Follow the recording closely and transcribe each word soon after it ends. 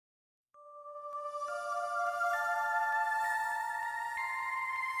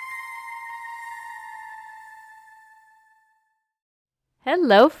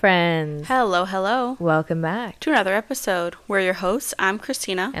Hello, friends. Hello, hello. Welcome back To another episode. We're your hosts. I'm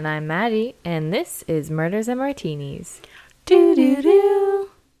Christina. And I'm Maddie, and this is Murders and Martinis. Do-do-do.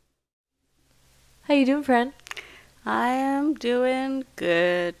 How you doing, friend? I am doing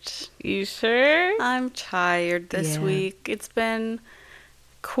good. You sure? I'm tired this Yeah. week. It's been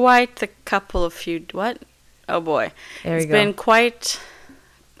quite the couple of few... What? Oh, boy. There we It's go. been quite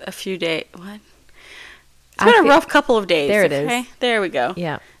a few days. What? It's been a rough couple of days. There it okay? is. There we go.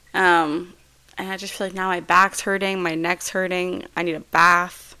 Yeah. And I just feel like now my back's hurting, my neck's hurting. I need a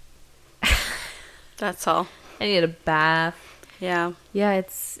bath. That's all. I need a bath. Yeah. Yeah,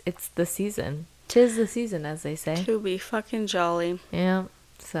 it's the season. 'Tis the season, as they say. To be fucking jolly. Yeah.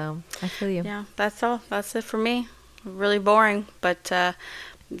 So, I feel you. Yeah, that's all. That's it for me. Really boring, but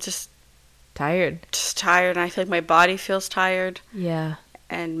just Tired. tired. And I feel like my body feels tired, Yeah.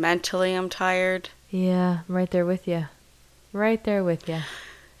 and mentally I'm tired. Yeah, I'm right there with you. Right there with you.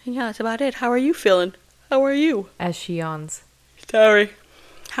 And yeah, that's about it. How are you feeling? How are you? As she yawns. Sorry.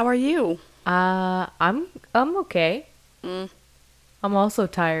 How are you? I'm okay. Mm, I'm also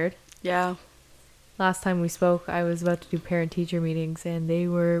tired. yeah. Last time we spoke, I was about to do parent-teacher meetings, and they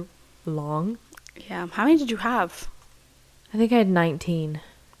were long. Yeah. How many did you have? I think I had 19.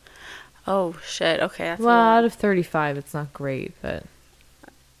 Oh, shit. Okay. That's Well, a lot. out of 35, it's not great, but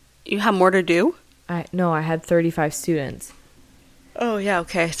You have more to do? I had 35 students Oh, yeah.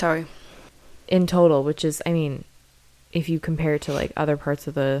 Okay. Sorry. in total, which is, I mean, if you compare it to like other parts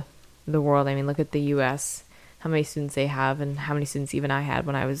of the world, I mean, look at the US, how many students they have and how many students even I had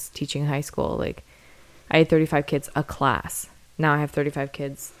when I was teaching high school. Like, I had 35 kids a class. Now I have 35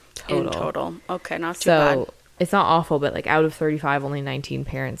 kids total. In total. Okay. Not too bad. So it's not awful, but like out of 35, only 19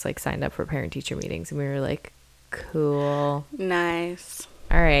 parents like signed up for parent-teacher meetings, and we were like, cool. Nice.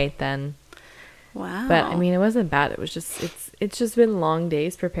 All right, then. Wow. But I mean, it wasn't bad. It was just it's just been long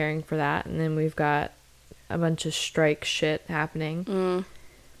days preparing for that, and then we've got a bunch of strike shit happening. Mm.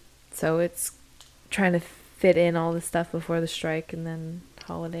 So it's trying to fit in all the stuff before the strike and then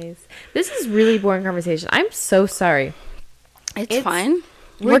holidays. This is really boring conversation. I'm so sorry. It's fine.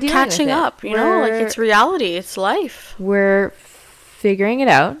 we're We're dealing catching with it. up, you know? Like, We're- it's reality. It's life. We're figuring it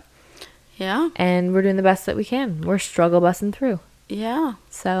out, Yeah. and we're doing the best that we can. We're struggle busting through. Yeah.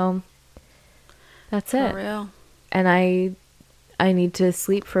 So that's For it. real. And I need to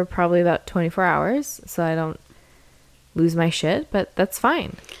sleep for probably about 24 hours so I don't lose my shit, but that's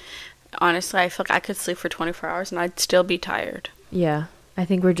fine. Honestly, I feel like I could sleep for 24 hours and I'd still be tired. Yeah. I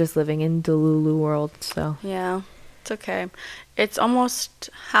think we're just living in Delulu world, so. Yeah. It's okay. It's almost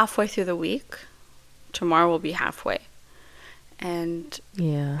halfway through the week. Tomorrow will be halfway. And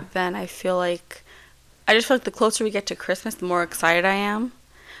Yeah. then I feel like... I just feel like the closer we get to Christmas, the more excited I am.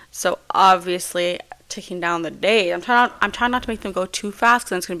 So obviously, ticking down the days. I'm trying not to make them go too fast, because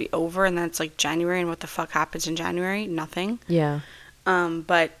then it's going to be over, and then it's like January, and what the fuck happens in January? Nothing. Yeah.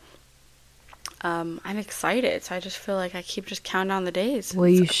 But I'm excited, so I just feel like I keep just counting down the days. Well,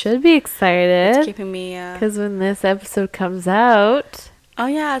 you should be excited. It's keeping me... Because when this episode comes out, Oh,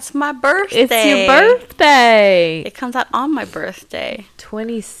 yeah, it's my birthday. it's your birthday. It comes out on my birthday.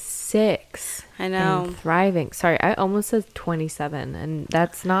 26. I know. And thriving. Sorry, I almost said 27, and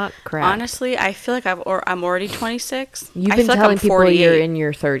that's not correct. Honestly, I feel like I'm already 26. You've I been feel like telling I'm people 48. you're in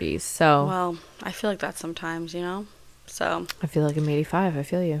your 30s, so Well, I feel like that sometimes, you know? So, I feel like I'm 85. I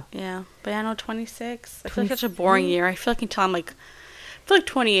feel you. yeah. But yeah, I know 26. I feel like such a boring year. I feel like until I feel like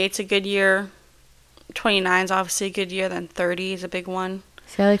 28's a good year. 29's obviously a good year. Then 30 is a big one.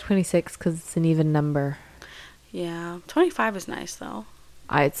 See, I like 26 because it's an even number. Yeah. 25 is nice, though.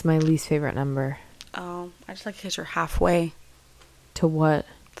 It's my least favorite number. Oh, I just like because you're halfway. To what?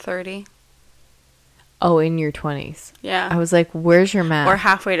 30. Oh, in your 20s. Yeah. I was like, where's your math? Or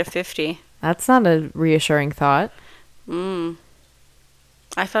halfway to 50. That's not a reassuring thought.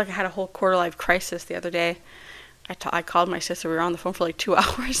 I feel like I had a whole quarter life crisis the other day. I called my sister. We were on the phone for like 2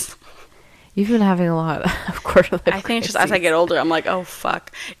 hours. You've been having a lot of quarter life I think it's just as I get older, I'm like, oh,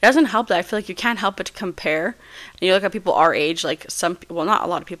 fuck. It doesn't help that I feel like you can't help but to compare. And you look at people our age, like well, not a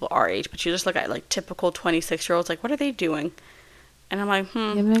lot of people our age, but you just look at like typical 26-year-olds, like, what are they doing? And I'm like, Yeah, but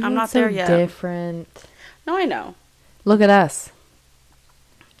I'm everyone's not so there yet. different. No, I know. Look at us.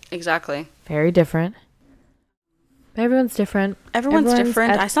 Exactly. Very different. But everyone's different. Everyone's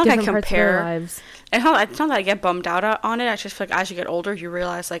different. at It's not like I different parts of their compare. lives. It's not that I get bummed out on it. I just feel like as you get older, you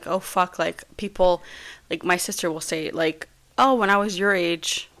realize, like, oh, fuck, like, people, like, my sister will say, like, oh, when I was your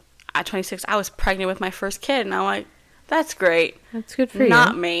age, at 26, I was pregnant with my first kid. And I'm like, that's great. That's good for you.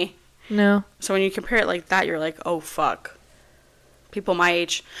 Not me. No. So when you compare it like that, you're like, oh, fuck. People my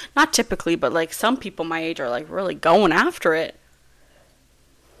age, not typically, but, like, some people my age are, like, really going after it.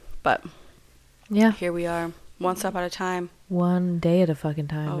 But Yeah. here we are, one step at a time. One day at a fucking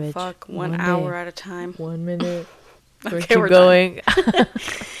time, Oh, bitch. fuck. One hour at a time. 1 minute. Okay, we're going.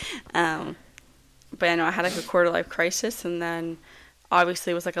 But I know I had like a quarter life crisis, and then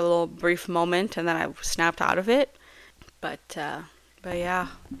obviously it was like a little brief moment, and then I snapped out of it. But yeah,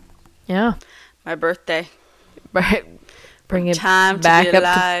 Yeah. my birthday. Right. Bring it Time to back be up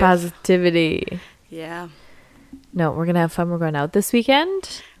alive. to positivity. Yeah, No, we're going to have fun. We're going out this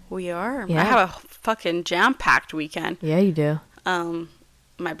weekend. we are. Yeah. I have a fucking jam-packed weekend. Yeah, you do.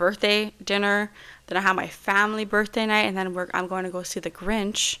 My birthday dinner, then I have my family birthday night, and then I'm going to go see The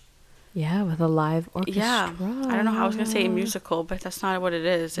Grinch. Yeah, with a live orchestra. Yeah, I don't know how I was going to say a musical, but that's not what it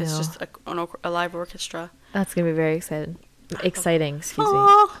is. It's No. just a live orchestra. That's going to be very exciting. Excuse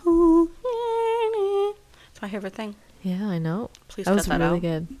me. It's my favorite thing. Yeah, I know. Please that cut was that really out.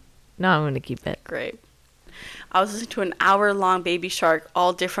 good. No, I'm going to keep it. Great. I was listening to an hour-long Baby Shark,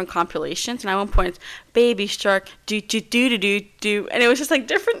 all different compilations, and at one point, it's Baby Shark, do, and it was just like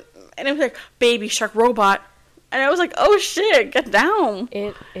different, and it was like Baby Shark Robot, and I was like, oh shit, get down.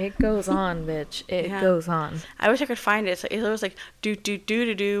 It goes on, bitch. It Yeah. goes on. I wish I could find it. It was like do,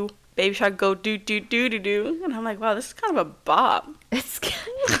 Baby Shark go do, and I'm like, wow, this is kind of a bop. It's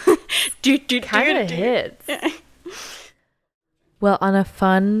do, kind of hits. Well, on a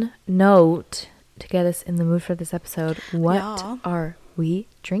fun note, to get us in the mood for this episode, what Yeah. are we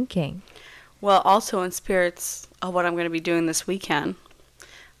drinking? Well, also in spirits of what I'm going to be doing this weekend,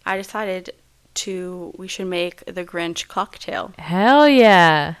 I decided we should make the Grinch cocktail. Hell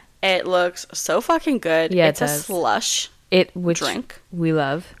yeah. It looks so fucking good. Yeah, it it's a does. slush Which drink, we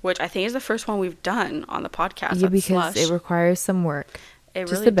love. which I think is the first one we've done on the podcast. Yeah, that's because slush. it requires some work. It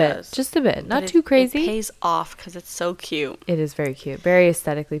Just really a bit. does. Just a bit. But Not too crazy. It pays off because it's so cute. It is very cute. Very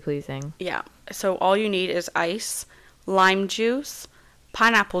aesthetically pleasing. Yeah. So all you need is ice, lime juice,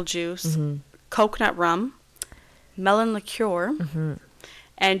 pineapple juice, Mm-hmm. coconut rum, melon liqueur, Mm-hmm.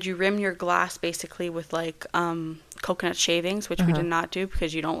 and you rim your glass basically with like coconut shavings, which we did not do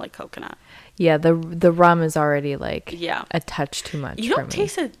because you don't like coconut. Yeah, the rum is already like Yeah. a touch too much You for don't me.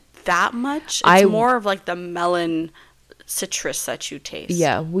 taste it that much. It's I- more of like the melon citrus that you taste.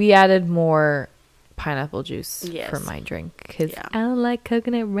 Yeah, we added more pineapple juice Yes. for my drink because Yeah. I don't like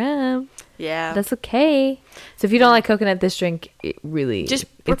coconut rum. Yeah. That's okay. So if you don't like coconut, this drink it really Just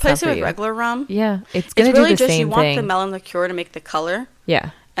it's replace not it for with you. regular rum. Yeah, it's It's gonna really do the just same you want thing. the melon liqueur to make the color. Yeah,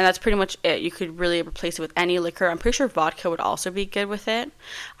 And that's pretty much it. You could really replace it with any liquor. I'm pretty sure vodka would also be good with it.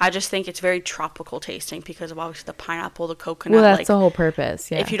 I just think it's very tropical tasting because of obviously the pineapple, the coconut. well, that's like, the whole purpose.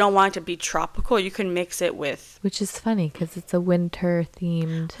 Yeah, if you don't want it to be tropical, you can mix it with. which is funny because it's a winter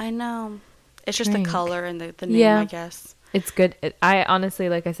themed. I know. It's just Drink. the color and the name, Yeah. I guess. It's good. I honestly,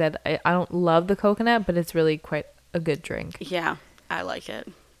 like I said, I don't love the coconut, but it's really quite a good drink. Yeah, I like it.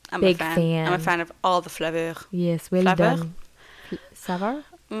 I'm Big a fan. fan. I'm a fan of all the flavor. Yes, well Flavor? done. Savor?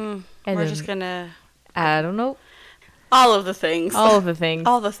 Mm, I we're don't- just gonna I don't know. all of the things. All of the things.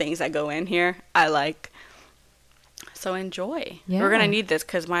 all the things that go in here, I like. So enjoy. Yeah. We're gonna need this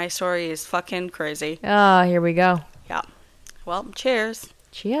because my story is fucking crazy. Oh, here we go. Yeah. Well, cheers.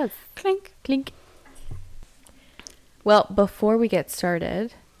 Cheers. Clink. Clink. Well, before we get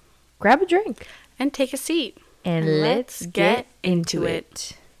started, grab a drink And take a seat. and And let's get into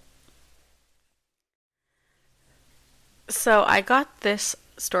it. So I got this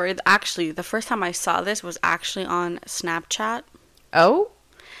story. Actually, the first time I saw this was actually on Snapchat, Oh?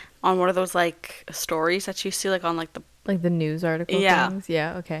 on one of those like stories that you see like on like the. Like the news article Yeah. things?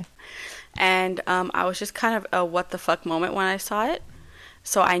 Yeah, okay. And I was just kind of a what the fuck moment when I saw it.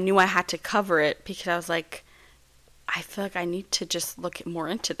 So I knew I had to cover it because I was like, I feel like I need to just look more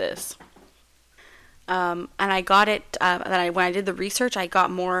into this. And I got it, when I did the research, I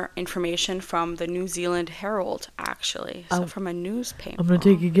got more information from the New Zealand Herald, actually. So Oh. from a newspaper. I'm going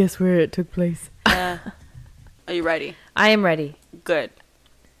to take a guess where it took place. Are you ready? I am ready. Good.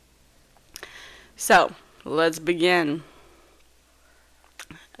 So, let's begin.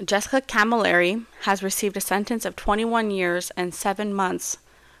 Jessica Camilleri has received a sentence of 21 years and 7 months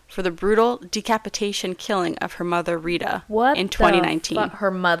for the brutal decapitation killing of her mother, Rita, What in the 2019. Her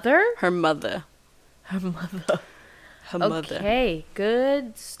mother? Her mother. Her mother. Her mother. Okay,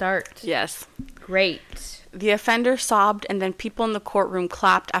 good start. Yes. Great. The offender sobbed, and then people in the courtroom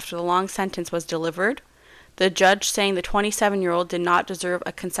clapped after the long sentence was delivered. The judge saying the 27-year-old did not deserve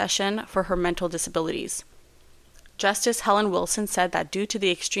a concession for her mental disabilities. Justice Helen Wilson said that due to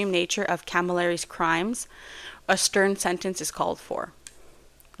the extreme nature of Camilleri's crimes, a stern sentence is called for.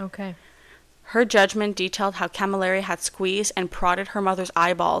 Okay. Her judgment detailed how Camilleri had squeezed and prodded her mother's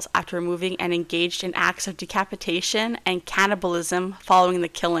eyeballs after removing and engaged in acts of decapitation and cannibalism following the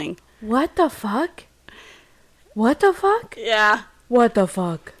killing. What the fuck? What the fuck? Yeah. What the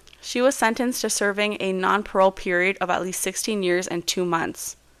fuck? She was sentenced to serving a non-parole period of at least 16 years and 2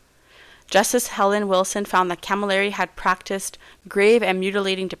 months. Justice Helen Wilson found that Camilleri had practiced grave and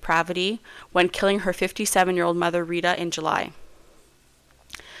mutilating depravity when killing her 57-year-old mother, Rita, in July.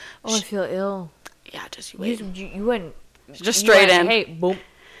 Oh, I feel ill. Yeah, just you wait. You went... Just straight in. Hey, boom.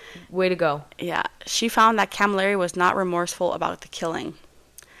 Way to go. Yeah. She found that Camilleri was not remorseful about the killing.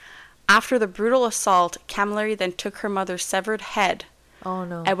 After the brutal assault, Camilleri then took her mother's severed head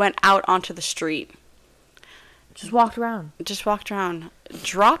and went out onto the street. Just walked around,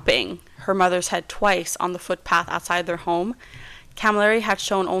 dropping her mother's head twice on the footpath outside their home. Camilleri had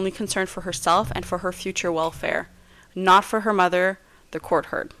shown only concern for herself and for her future welfare, not for her mother, the court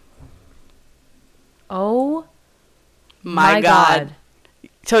heard. Oh my God.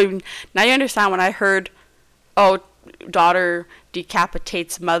 So now you understand when I heard, daughter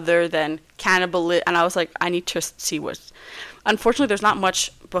decapitates mother, then cannibal, and I was like, I need to see what. Unfortunately, there's not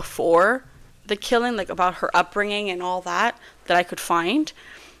much before the killing, like about her upbringing and all that I could find.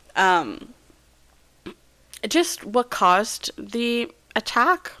 Just what caused the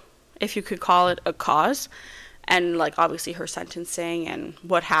attack, if you could call it a cause, and like obviously her sentencing and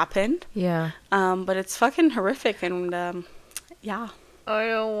what happened. Yeah. But it's fucking horrific, and yeah. I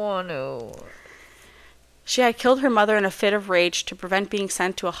don't want to. She had killed her mother in a fit of rage to prevent being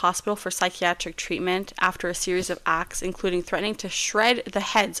sent to a hospital for psychiatric treatment after a series of acts, including threatening to shred the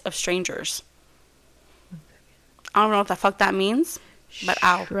heads of strangers. I don't know what the fuck that means, but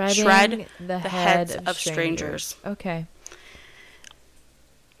shred the heads of strangers. Okay.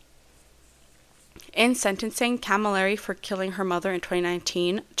 In sentencing Camilleri for killing her mother in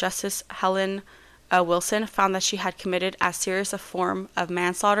 2019, Justice Helen Wilson found that she had committed as serious a form of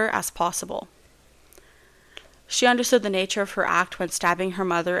manslaughter as possible. She understood the nature of her act when stabbing her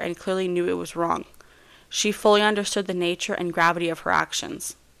mother and clearly knew it was wrong. She fully understood the nature and gravity of her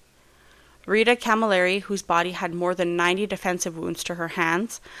actions. Rita Camilleri, whose body had more than 90 defensive wounds to her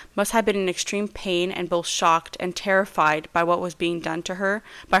hands, must have been in extreme pain and both shocked and terrified by what was being done to her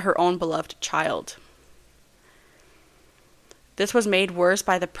by her own beloved child. This was made worse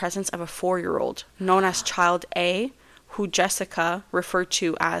by the presence of a 4-year-old, known as Child A, who Jessica referred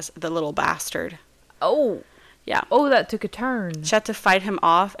to as the little bastard. Oh. Yeah. Oh, that took a turn. She had to fight him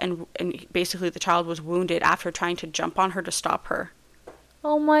off, and basically the child was wounded after trying to jump on her to stop her.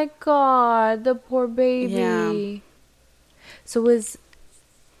 Oh my God, the poor baby. Yeah. So was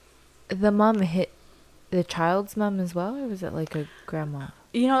the mom hit the child's mom as well, or was it like a grandma?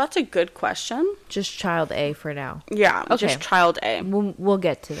 You know, that's a good question. Just Child A for now. Yeah, okay. Just Child A. We'll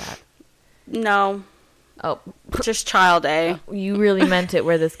get to that. No. Oh. Just Child A. You really meant it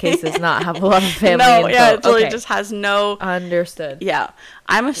where this case does not have a lot of family info. Yeah, it really just has no... Understood. Yeah.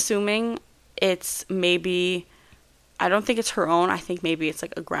 I'm assuming it's maybe... I don't think it's her own. I think maybe it's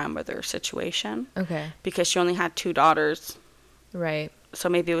like a grandmother situation. Okay. Because she only had 2 daughters. Right. So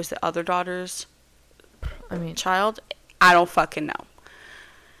maybe it was the other daughter's child. I don't fucking know.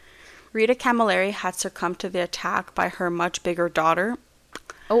 Rita Camilleri had succumbed to the attack by her much bigger daughter.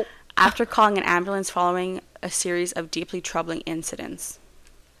 Oh. After calling an ambulance following a series of deeply troubling incidents.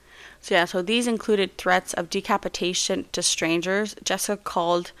 So these included threats of decapitation to strangers. Jessica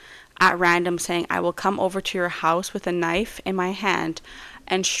called at random saying, "I will come over to your house with a knife in my hand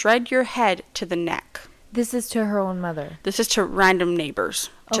and shred your head to the neck." This is to her own mother? This is to random neighbors,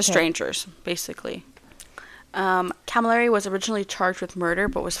 to strangers, basically. Camilleri was originally charged with murder,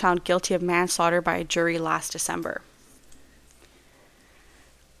 but was found guilty of manslaughter by a jury last December.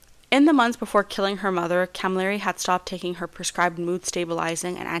 In the months before killing her mother, Camilleri had stopped taking her prescribed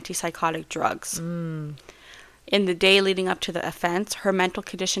mood-stabilizing and antipsychotic drugs. In the day leading up to the offense, her mental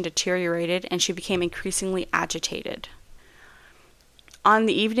condition deteriorated and she became increasingly agitated. On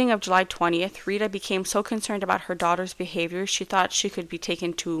the evening of July 20th, Rita became so concerned about her daughter's behavior, she thought she should be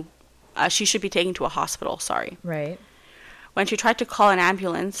taken to a hospital. Right. When she tried to call an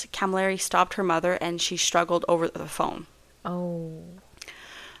ambulance, Camilleri stopped her mother and she struggled over the phone. Oh.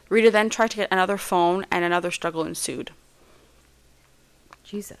 Rita then tried to get another phone and another struggle ensued.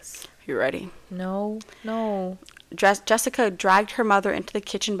 Jesus. You ready? No. Jessica dragged her mother into the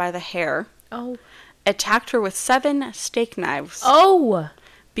kitchen by the hair. Oh. Attacked her with 7 steak knives. Oh!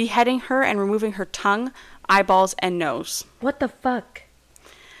 Beheading her and removing her tongue, eyeballs, and nose. What the fuck?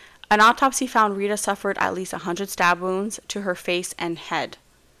 An autopsy found Rita suffered at least 100 stab wounds to her face and head.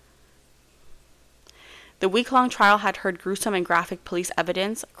 The week-long trial had heard gruesome and graphic police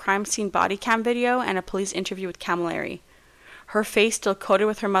evidence, crime scene body cam video, and a police interview with Camilleri. Her face still coated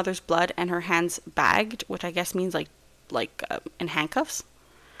with her mother's blood and her hands bagged, which I guess means in handcuffs.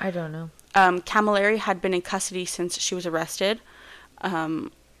 I don't know. Camilleri had been in custody since she was arrested,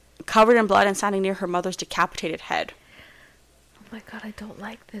 covered in blood and standing near her mother's decapitated head. Oh my God, I don't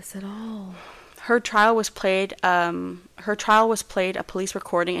like this at all. Her trial was played a police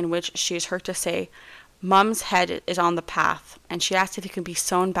recording in which she is heard to say, "Mom's head is on the path," and she asked if it can be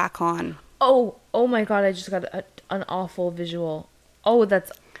sewn back on. Oh my God, I just got an awful visual. Oh,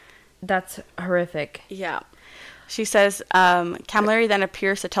 that's horrific. Yeah. She says, Camilleri then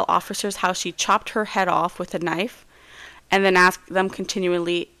appears to tell officers how she chopped her head off with a knife and then asked them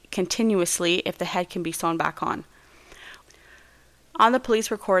continuously if the head can be sewn back on. On the police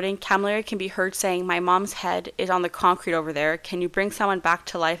recording, Camilleri can be heard saying, "My mom's head is on the concrete over there. Can you bring someone back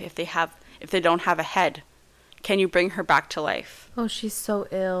to life if they don't have a head? Can you bring her back to life?" Oh, she's so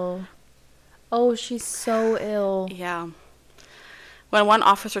ill. Oh, she's so ill. Yeah. When one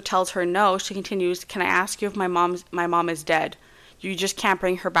officer tells her no, she continues, "Can I ask you if my mom is dead? You just can't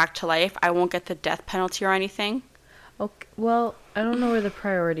bring her back to life. I won't get the death penalty or anything." Okay, well, I don't know where the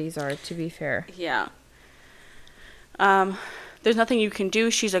priorities are, to be fair. Yeah. There's nothing you can do.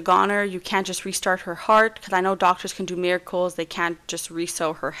 She's a goner. You can't just restart her heart, because I know doctors can do miracles. They can't just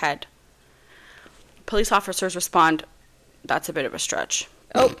re-sew her head. Police officers respond, "That's a bit of a stretch."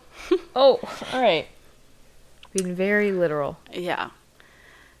 Oh, all right. Being very literal. Yeah.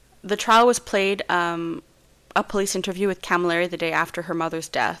 The trial was played a police interview with Camilleri the day after her mother's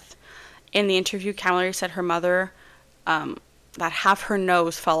death. In the interview, Camilleri said her mother, that half her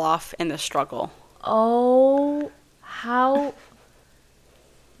nose fell off in the struggle. Oh, how...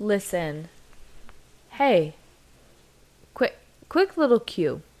 Listen. Hey. Quick little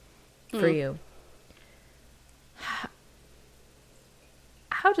cue for you.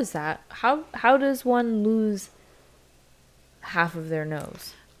 How does that... How does one lose half of their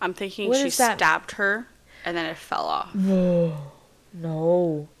nose? I'm thinking she stabbed her and then it fell off. No.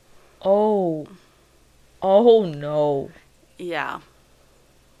 Oh no. Yeah.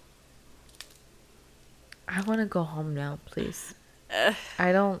 I want to go home now, please. You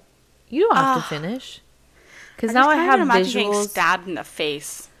don't have to finish. Because now I have visuals. Getting stabbed in the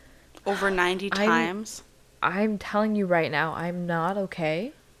face over 90 times. I'm telling you right now, I'm not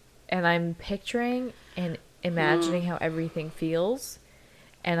okay. And I'm picturing and imagining how everything feels.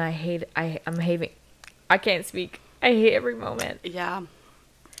 And I'm hating. I can't speak. I hate every moment. Yeah.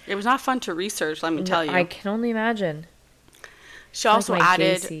 It was not fun to research, let me tell you. I can only imagine. She also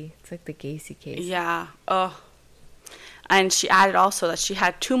added... It's like the Gacy case. Yeah. And she added also that she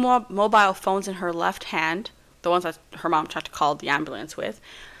had 2 more mobile phones in her left hand, the ones that her mom tried to call the ambulance with,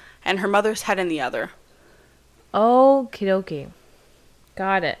 and her mother's head in the other. Okie dokie.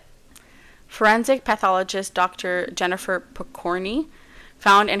 Got it. Forensic pathologist Dr. Jennifer Pokorny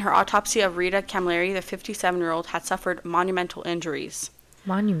found in her autopsy of Rita Camilleri, the 57-year-old, had suffered monumental injuries.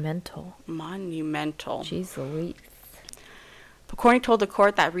 Monumental. Jeez Louise. Pokorny told the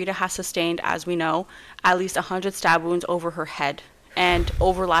court that Rita has sustained, as we know, at least 100 stab wounds over her head and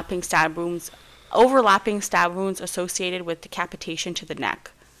overlapping stab wounds associated with decapitation to the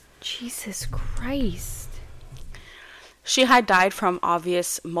neck. Jesus Christ. She had died from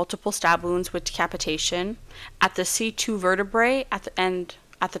obvious multiple stab wounds with decapitation at the C2 vertebrae at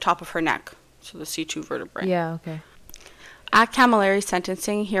the top of her neck. So the C2 vertebrae. Yeah, okay. At Camilleri's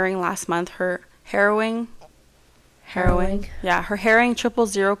sentencing hearing last month, her harrowing? Yeah, her harrowing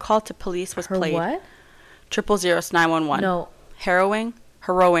 000 call to police was played. Her what? 000 is 911. No. Harrowing?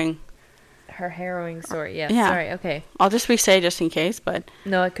 Her harrowing story, yes. Yeah. Sorry, okay. I'll just re-say just in case, but...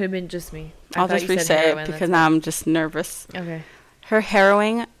 No, it could have been just me. I'll just re-say it because now I'm just nervous. Okay. Her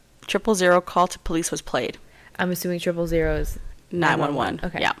harrowing 000 call to police was played. I'm assuming 000 is 911.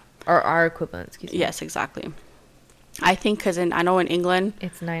 Okay. Yeah. Or our equivalent, excuse me. Yes, exactly. I think because I know in England...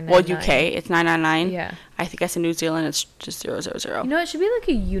 It's 999. Well, UK, it's 999. Yeah. I think as in New Zealand, it's just 000. You know, it should be like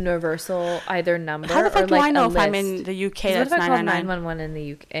a universal either number How the fuck or do like I know if I'm in the UK that's 999? What if I called 911 in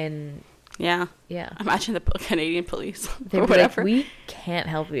the UK? Yeah. Imagine the Canadian police or whatever. Like, we can't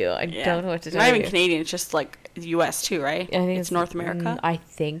help you. I don't know what to tell you. Not even Canadian. It's just like the US too, right? I think it's North America. I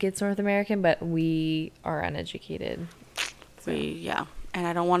think it's North American, but we are uneducated. So. And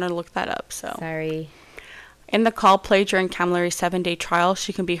I don't want to look that up. So sorry. In the call played during Camilleri's 7-day trial,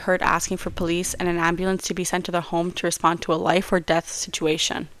 she can be heard asking for police and an ambulance to be sent to their home to respond to a life or death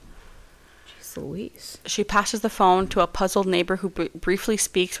situation. Jeez Louise. She passes the phone to a puzzled neighbor who briefly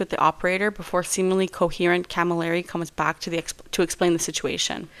speaks with the operator before seemingly coherent Camilleri comes back to explain the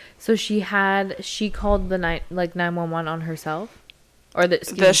situation. So she called the 911 on herself, or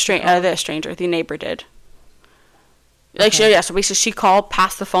the stranger, the neighbor did. Like Okay. so basically she called,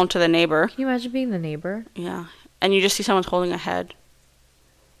 passed the phone to the neighbor. Can you imagine being the neighbor? Yeah, and you just see someone's holding a head,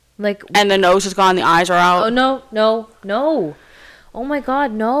 Like, and the nose is gone, the eyes are out. oh no! Oh my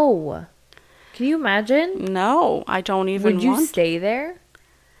God, no! Can you imagine? No, I don't even. Would you stay there?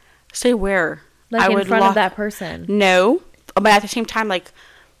 Stay where? Like in front of that person? No, but at the same time, like,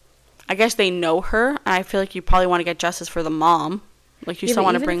 I guess they know her, and I feel like you probably want to get justice for the mom. Like, you still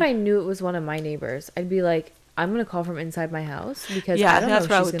want to bring. Even if I knew it was one of my neighbors, I'd be like, I'm gonna call from inside my house because Yeah, I don't know that's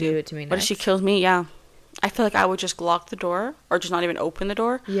if what I she's would gonna do. do it to me next. What if she kills me? Yeah, I feel like I would just lock the door or just not even open the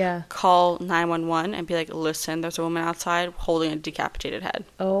door. Yeah. Call 911 and be like, listen, there's a woman outside holding a decapitated head.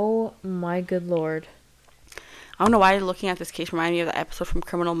 Oh my good Lord. I don't know why looking at this case reminded me of the episode from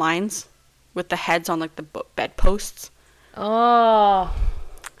Criminal Minds with the heads on like the bedposts. Oh.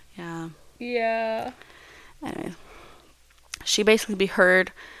 Yeah. Yeah. Anyway, she basically be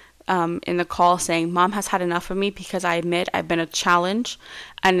heard in the call saying, "Mom has had enough of me because I admit I've been a challenge,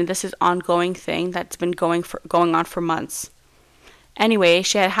 and this is ongoing thing that's been going on for months." Anyway,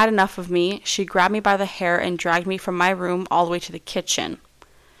 she had enough of me. She grabbed me by the hair and dragged me from my room all the way to the kitchen.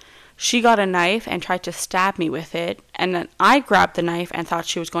 She got a knife and tried to stab me with it, and then I grabbed the knife and thought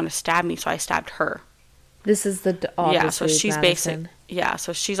she was going to stab me, so I stabbed her. This is obviously so she's Madison.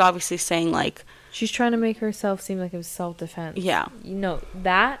 so she's obviously saying like She's trying to make herself seem like it was self-defense. Yeah. You know,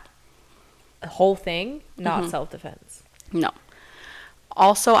 that whole thing, not self-defense. No.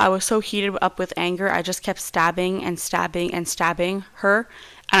 Also, I was so heated up with anger, I just kept stabbing and stabbing and stabbing her,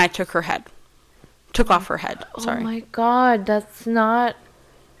 and I took off her head. Sorry. Oh my God, that's not...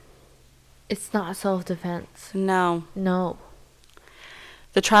 It's not self-defense. No. No.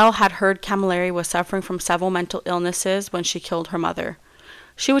 The trial had heard Camilleri was suffering from several mental illnesses when she killed her mother.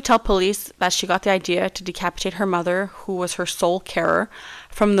 She would tell police that she got the idea to decapitate her mother, who was her sole carer,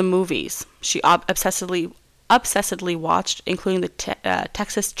 from the movies she obsessively watched, including the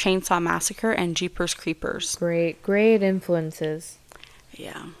Texas Chainsaw Massacre and Jeepers Creepers. Great influences.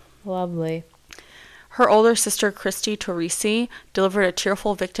 Yeah. Lovely. Her older sister, Christy Torrisi, delivered a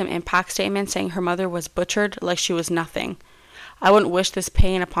tearful victim impact statement saying her mother was butchered like she was nothing. "I wouldn't wish this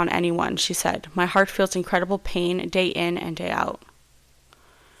pain upon anyone," she said. "My heart feels incredible pain day in and day out."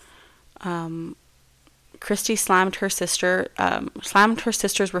 Christy slammed her sister's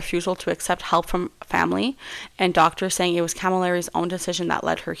refusal to accept help from family and doctors, saying it was Camilleri's own decision that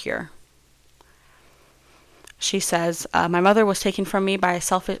led her here. She says, "My mother was taken from me by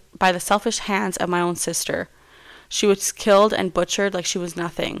the selfish hands of my own sister. She was killed and butchered like she was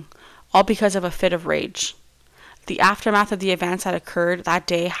nothing, all because of a fit of rage. The aftermath of the events that occurred that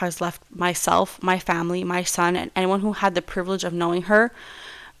day has left myself, my family, my son, and anyone who had the privilege of knowing her,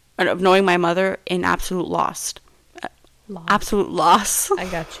 and of knowing my mother, in absolute loss. Absolute loss." I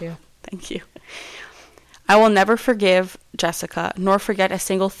got you. Thank you. "I will never forgive Jessica, nor forget a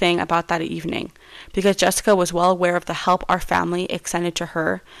single thing about that evening, because Jessica was well aware of the help our family extended to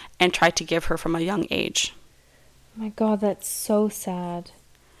her and tried to give her from a young age." Oh my God, that's so sad.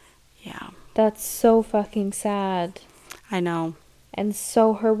 Yeah. That's so fucking sad. I know. And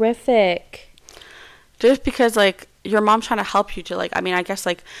so horrific. Just because, like, your mom's trying to help you to, like, I mean, I guess,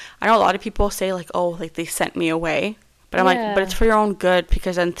 like, I know a lot of people say, like, oh, like, they sent me away. But I'm like, but it's for your own good,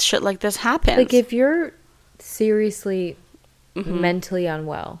 because then shit like this happens. Like, if you're seriously mentally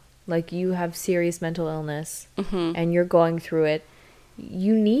unwell, like, you have serious mental illness, and you're going through it,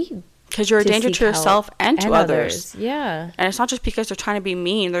 you need... Because you're a danger to yourself and to others. Yeah. And it's not just because they're trying to be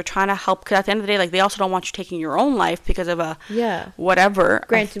mean. They're trying to help. Because at the end of the day, like, they also don't want you taking your own life because of a whatever.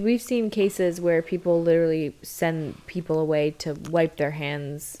 Granted, we've seen cases where people literally send people away to wipe their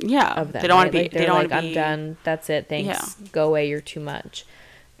hands of them. They don't want to be... Like, they're like, I'm done. That's it. Thanks. Yeah. Go away. You're too much.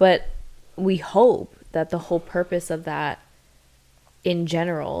 But we hope that the whole purpose of that in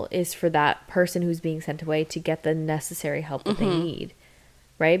general is for that person who's being sent away to get the necessary help that they need.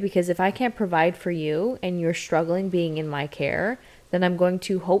 Right? Because if I can't provide for you and you're struggling being in my care, then I'm going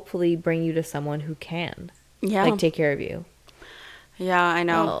to hopefully bring you to someone who can. Yeah. Like, take care of you. Yeah, I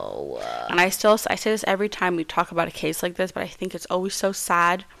know. And I say this every time we talk about a case like this, but I think it's always so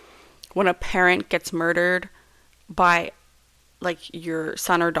sad when a parent gets murdered by, like, your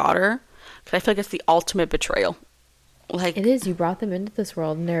son or daughter. Because I feel like it's the ultimate betrayal. Like, it is. You brought them into this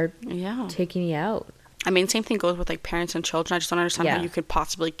world and they're taking you out. I mean, same thing goes with, like, parents and children. I just don't understand how you could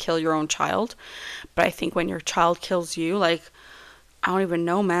possibly kill your own child. But I think when your child kills you, like, I don't even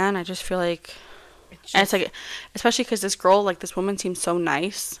know, man. I just feel like, and it's like, especially because this girl, like this woman seems so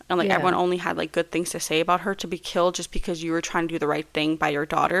nice, and like everyone only had like good things to say about her, to be killed just because you were trying to do the right thing by your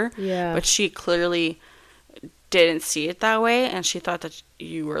daughter. Yeah. But she clearly didn't see it that way, and she thought that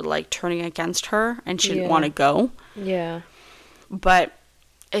you were like turning against her, and she didn't want to go. Yeah. But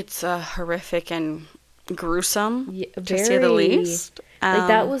it's horrific and gruesome, to very, say the least. Like,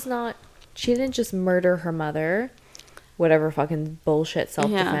 that was not... She didn't just murder her mother, whatever fucking bullshit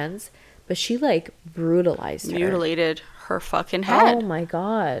self-defense, but she, like, brutalized her. Mutilated her fucking head. Oh, my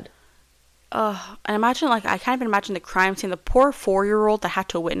God. And imagine, like, I can't even imagine the crime scene. The poor 4-year-old that had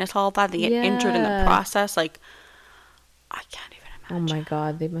to witness all of that. They get injured in the process. Like, I can't even imagine. Oh, my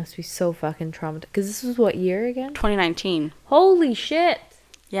God. They must be so fucking traumatized. Because this was what year again? 2019. Holy shit.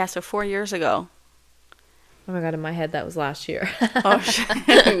 Yeah, so 4 years ago. Oh, my God. In my head, that was last year. Oh, shit.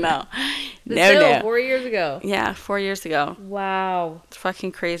 No. No. 4 years ago. Yeah, 4 years ago. Wow. It's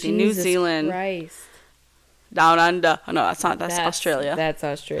fucking crazy. Jesus New Zealand. Christ. Down under. Oh, no, that's not. That's Australia. That's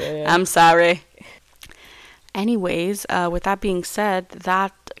Australia. I'm sorry. Anyways, with that being said,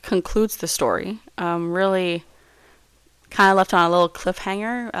 that concludes the story. Really kind of left on a little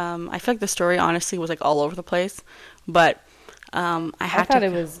cliffhanger. I feel like the story, honestly, was like all over the place. But I thought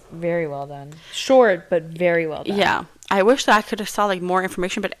it was very well done. Short, but very well done. Yeah. I wish that I could have saw like more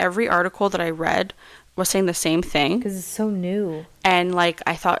information, but every article that I read was saying the same thing. Because it's so new. And like,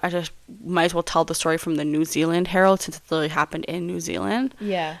 I thought I just might as well tell the story from the New Zealand Herald, since it literally happened in New Zealand.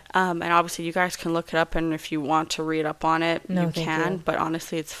 Yeah. And obviously you guys can look it up, and if you want to read up on it, you can. But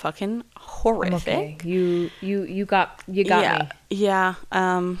honestly, it's fucking horrific. Okay. You got me. Yeah.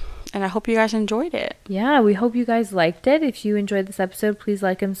 And I hope you guys enjoyed it. Yeah, we hope you guys liked it. If you enjoyed this episode, please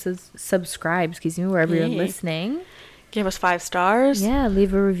like and subscribe, wherever you're listening. Give us 5 stars. Yeah,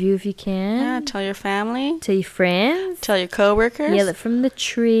 leave a review if you can. Yeah, tell your family. Tell your friends. Tell your coworkers. Yell it from the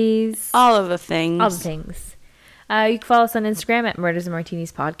trees. All of the things. All the things. You can follow us on Instagram at Murders and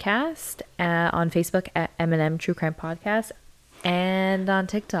Martinis Podcast, on Facebook at M&M True Crime Podcast, and on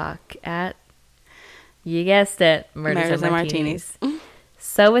TikTok at, you guessed it, Murders and Martinis.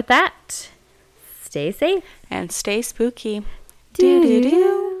 So with that, stay safe. And stay spooky.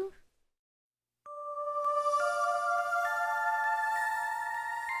 Do-do-do.